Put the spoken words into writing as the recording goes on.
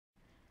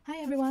Hi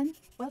everyone!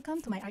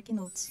 Welcome to my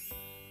Arki-Knowts.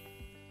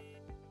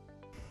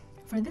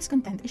 For this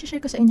content,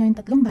 isi-share ko sa inyo yung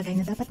tatlong bagay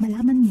na dapat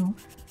malaman nyo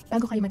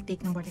bago kayo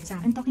mag-take ng board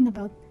exam. I'm talking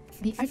about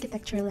the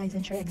Architecture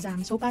Licensure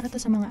Exam. So para to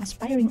sa mga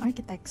aspiring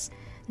architects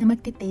na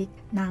mag-take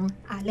ng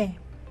A.L.E.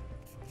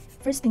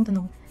 First thing to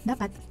know,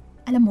 dapat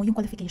alam mo yung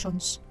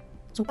qualifications.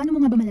 So paano mo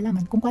nga ba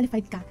malalaman kung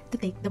qualified ka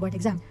to take the board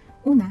exam?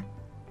 Una,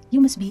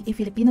 you must be a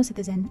Filipino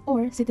citizen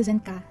or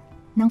citizen ka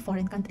ng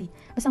foreign country.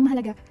 Basta ang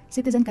mahalaga,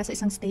 citizen ka sa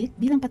isang state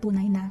bilang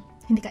patunay na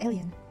hindi ka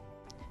alien.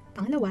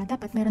 Pangalawa,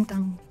 dapat meron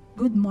kang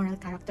good moral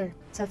character.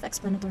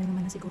 Self-explanatory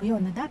naman na siguro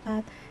yun na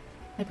dapat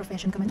may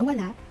profession ka man o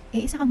wala,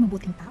 isa kang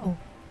mabuting tao.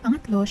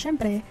 Pangatlo,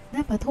 syempre,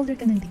 dapat holder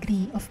ka ng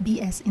degree of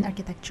BS in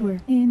Architecture.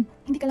 And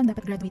hindi ka lang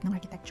dapat graduate ng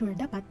Architecture.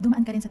 Dapat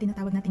dumaan ka rin sa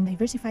tinatawag nating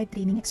Diversified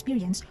Training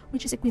Experience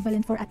which is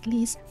equivalent for at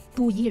least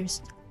 2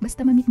 years.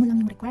 Basta ma-meet mo lang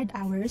yung required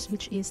hours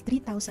which is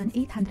 3,840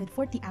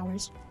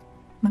 hours.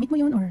 Ma-meet mo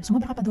yun or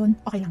sumobra ka pa doon,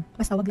 okay lang.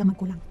 Basta wag lang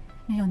magkulang.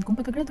 Ngayon, kung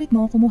pagka-graduate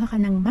mo, kumuha ka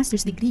ng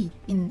master's degree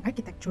in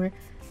Architecture,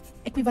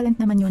 equivalent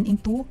naman yun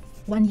into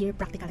 1-year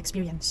practical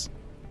experience.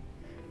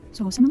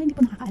 So, sa mga hindi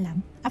po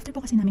nakakaalam, after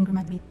po kasi namin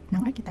graduate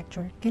ng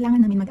Architecture,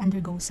 kailangan namin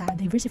mag-undergo sa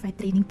Diversified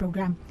Training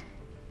Program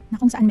na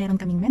kung saan meron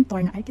kaming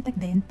mentor na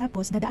architect din,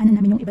 tapos dadaanan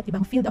namin yung iba't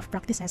ibang field of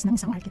practices ng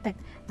isang architect.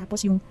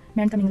 Tapos yung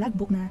meron kaming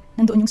logbook na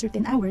nandoon yung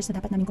certain hours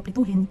na dapat namin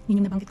kumpletuhin, yun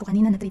yung nabanggit ko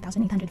kanina na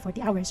 3,840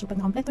 hours. So pag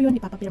nakompleto yun,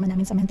 ipapapirma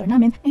namin sa mentor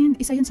namin, and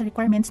isa yun sa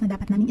requirements na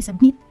dapat namin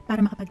isubmit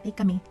para makapag-take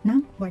kami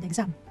ng board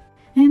exam.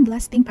 And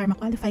last thing, para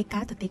ma-qualify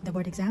ka to take the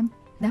board exam,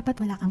 dapat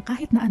wala kang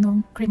kahit na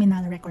anong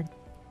criminal record.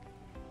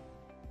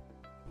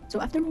 So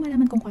after mo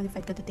malaman kung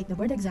qualified ka to take the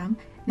board exam,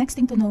 next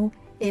thing to know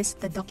is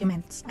the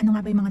documents. Ano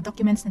nga ba yung mga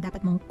documents na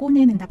dapat mong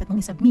kunin and dapat mong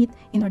isubmit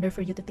in order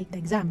for you to take the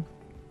exam?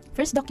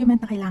 First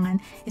document na kailangan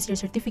is your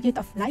certificate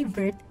of live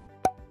birth.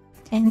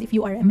 And if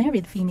you are a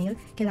married female,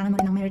 kailangan mo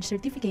rin ng marriage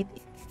certificate.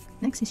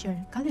 Next is your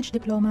college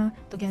diploma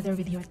together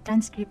with your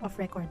transcript of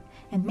record.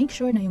 And make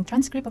sure na yung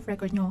transcript of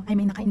record nyo ay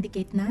may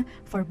naka-indicate na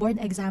for board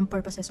exam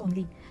purposes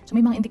only. So may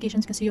mga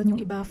indications kasi yun,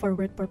 yung iba for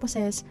work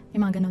purposes,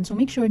 may mga ganun. So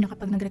make sure na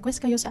kapag nag-request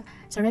kayo sa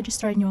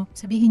registrar nyo,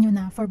 sabihin nyo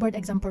na for board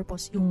exam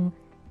purpose yung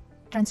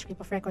transcript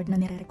of record na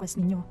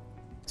nire-request ninyo.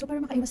 So para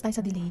makaiwas tayo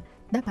sa delay,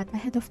 dapat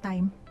ahead of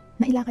time,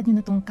 nailakad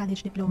nyo na tong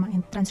college diploma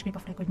and transcript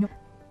of record nyo.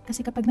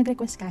 Kasi kapag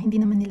nag-request ka,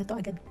 hindi naman nila to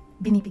agad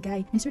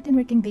binibigay. May certain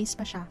working days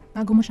pa siya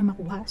bago mo siya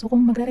makuha. So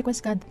kung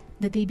magre-request ka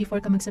the day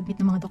before ka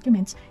mag-submit ng mga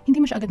documents, hindi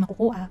mo siya agad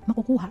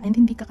makukuha and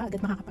hindi ka kaagad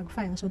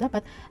makakapag-file. So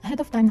dapat ahead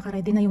of time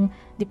naka-ready na yung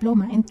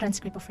diploma and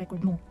transcript of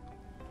record mo.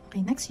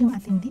 Okay, next yung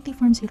ating DT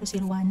Form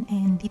 001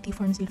 and DT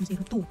Form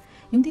 002.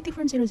 Yung DT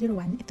Form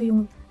 001, ito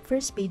yung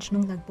first page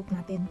ng logbook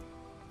natin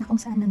na kung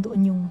saan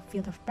nandoon yung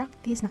field of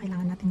practice na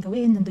kailangan natin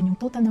gawin, nandoon yung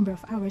total number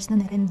of hours na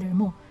na-render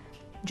mo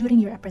during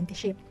your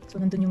apprenticeship.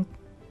 So nandoon yung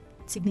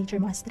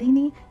signature mo as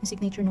trainee, yung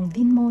signature ng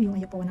dean mo, yung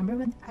iapoa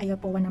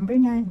number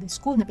niya, the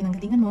school na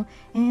pinanggalingan mo,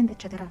 and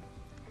etc.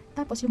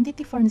 Tapos yung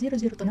DT Form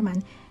 002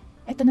 naman,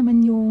 ito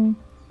naman yung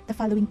the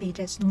following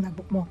pages ng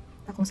logbook mo,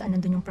 na kung saan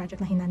nandun yung project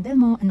na hinandle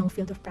mo, anong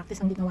field of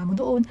practice ang ginawa mo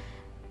doon,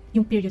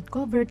 yung period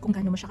covered, kung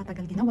gaano mo siya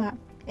katagal ginawa,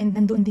 and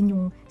nandoon din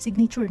yung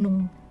signature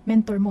ng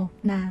mentor mo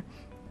na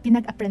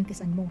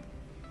pinag-apprenticean mo.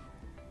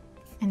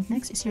 And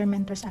next is your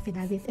mentor's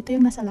affidavit. Ito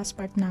yung nasa last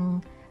part ng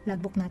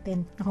logbook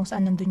natin, na kung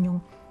saan nandun yung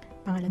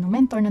pangalan ng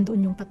mentor,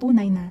 nandoon yung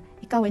patunay na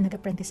ikaw ay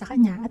nag-apprentice sa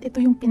kanya, at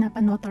ito yung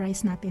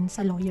pinapa-notarize natin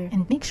sa lawyer.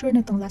 And make sure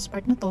na itong last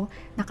part na to,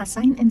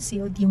 naka-sign and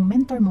sealed yung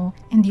mentor mo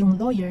and yung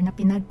lawyer na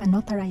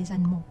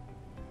pinagpa-notarizan mo.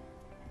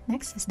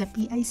 Next is the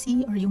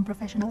p.i.c or yung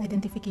professional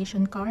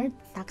identification card,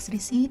 tax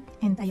receipt,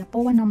 and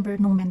iapoa number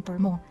ng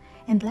mentor mo.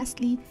 And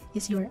lastly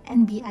is your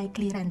n.b.i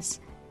clearance.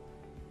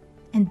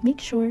 And make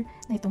sure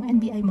na itong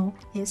n.b.i mo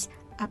is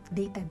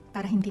updated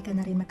para hindi ka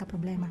na rin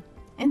magka-problema.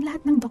 And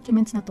lahat ng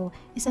documents na to,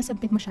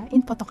 isasubmit mo siya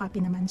in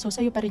photocopy naman. So,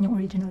 sa'yo pa rin yung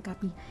original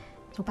copy.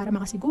 So, para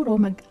makasiguro,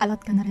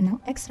 mag-allot ka na rin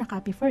ng extra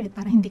copy for it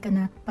para hindi ka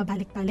na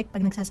pabalik-balik pag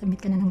nagsasubmit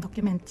ka na ng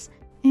documents.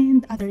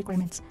 And other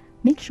requirements.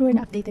 Make sure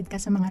na updated ka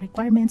sa mga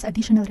requirements,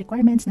 additional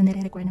requirements na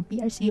nire-require ng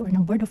p.i.c or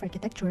ng Board of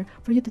Architecture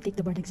for you to take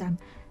the board exam.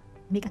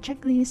 Make a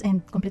checklist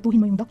and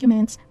kompletuhin mo yung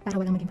documents para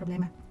walang maging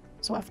problema.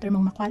 So, after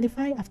mong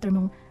ma-qualify, after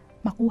mong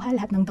makuha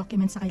lahat ng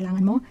documents na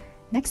kailangan mo,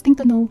 next thing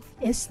to know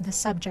is the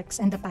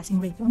subjects and the passing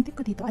rate. Yung tip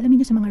ko dito,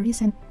 alamin nyo sa mga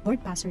recent board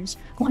passers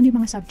kung ano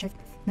yung mga subject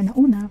na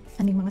nauna,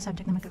 ano yung mga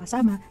subject na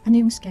magkakasama, ano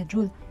yung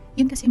schedule.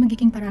 Yun kasi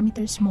magiging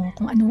parameters mo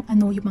kung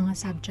ano yung mga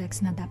subjects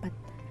na dapat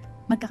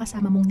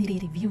magkakasama mong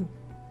nire-review.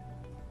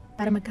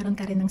 Para magkaroon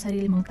ka rin ng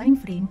sarili mong time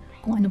frame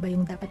kung ano ba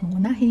yung dapat mong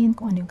unahin,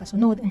 kung ano yung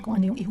kasunod, and kung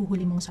ano yung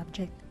ihuhuli mong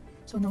subject.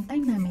 So, nung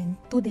time namin,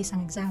 2 days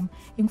ang exam.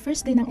 Yung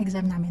first day ng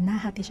exam namin,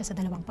 nahati siya sa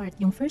dalawang part.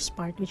 Yung first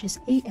part, which is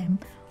AM,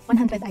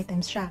 100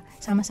 items siya.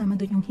 Sama-sama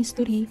doon yung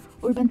history,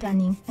 urban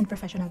planning, and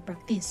professional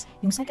practice.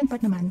 Yung second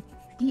part naman,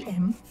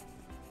 PM,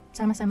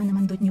 sama-sama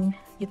naman doon yung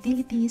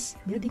utilities,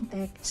 building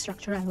tech,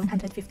 structural,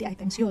 150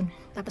 items yun.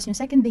 Tapos yung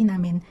second day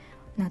namin,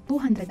 na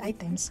 200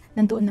 items,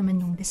 nandoon naman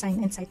yung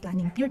design and site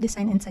planning. Pure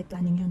design and site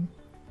planning yun.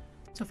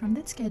 So from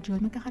that schedule,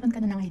 magkakaroon ka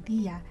na ng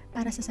idea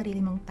para sa sarili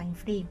mong time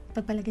frame.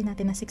 Pagpalagay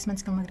natin na 6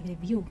 months kang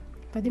mag-review,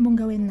 pwede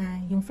mong gawin na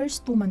yung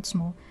first 2 months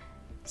mo,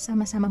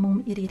 sama-sama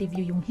mong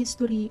i-review yung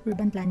history,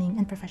 urban planning,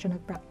 and professional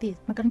practice.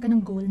 Magkaroon ka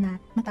ng goal na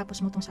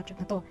matapos mo tong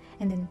subject na to.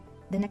 And then,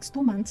 the next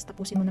 2 months,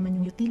 tapusin mo naman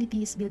yung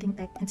utilities, building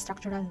tech, and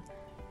structural.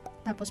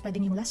 Tapos,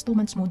 pwedeng yung last 2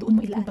 months mo, doon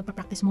mo ilaan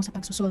pagpapractice mo sa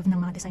pagsusolve ng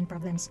mga design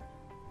problems.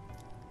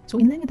 So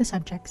in line with the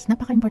subjects,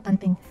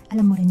 napaka-importanting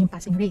alam mo rin yung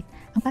passing rate.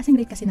 Ang passing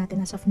rate kasi natin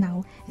as of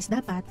now is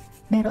dapat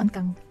meron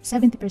kang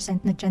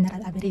 70% na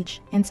general average.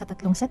 And sa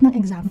tatlong set ng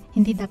exam,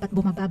 hindi dapat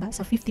bumababa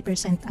sa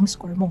 50% ang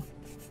score mo.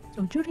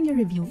 So during your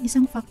review,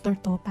 isang factor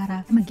to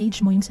para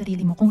mag-gauge mo yung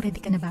sarili mo kung ready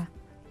ka na ba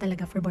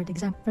talaga for board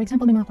exam. For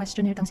example, may mga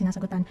questionnaire kang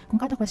sinasagutan.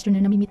 Kung kada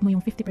questionnaire na-meet mo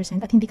yung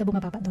 50% at hindi ka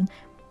bumababa doon,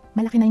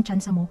 malaki na yung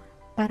chance mo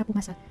para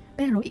pumasa.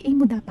 Pero i-aim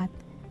mo dapat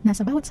na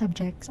sa bawat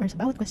subjects or sa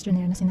bawat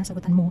questionnaire na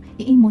sinasagutan mo,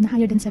 i-aim mo na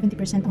higher than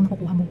 70% ang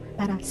nakukuha mo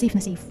para safe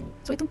na safe.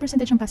 So itong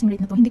percentage ng passing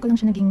rate na to, hindi ko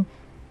lang siya naging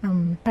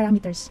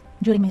parameters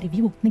during my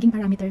review. Naging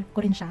parameter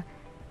ko rin siya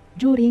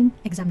during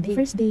exam day.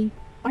 First day,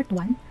 part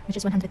 1, which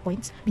is 100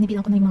 points.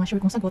 Binibilang ko na yung mga sure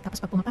kong sagot, tapos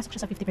pag pumapasok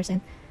siya sa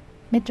 50%,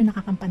 medyo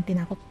nakakampante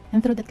na ako.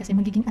 And through that kasi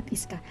magiging at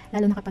ease ka,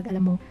 lalo na kapag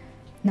alam mo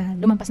na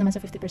lumampas naman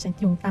sa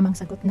 50% yung tamang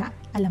sagot na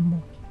alam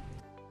mo.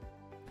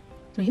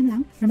 So yun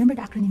lang, remember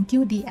the acronym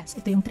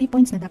QDS. Ito yung 3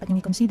 points na dapat nyo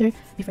i-consider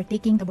before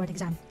taking the board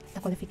exam. The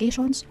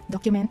qualifications,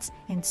 documents,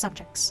 and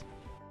subjects.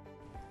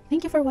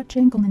 Thank you for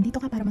watching. Kung nandito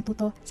ka para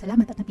matuto,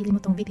 salamat at napili mo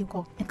tong video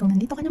ko. And kung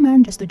nandito ka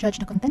naman just to judge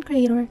the content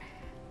creator,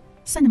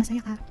 sana masaya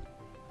ka.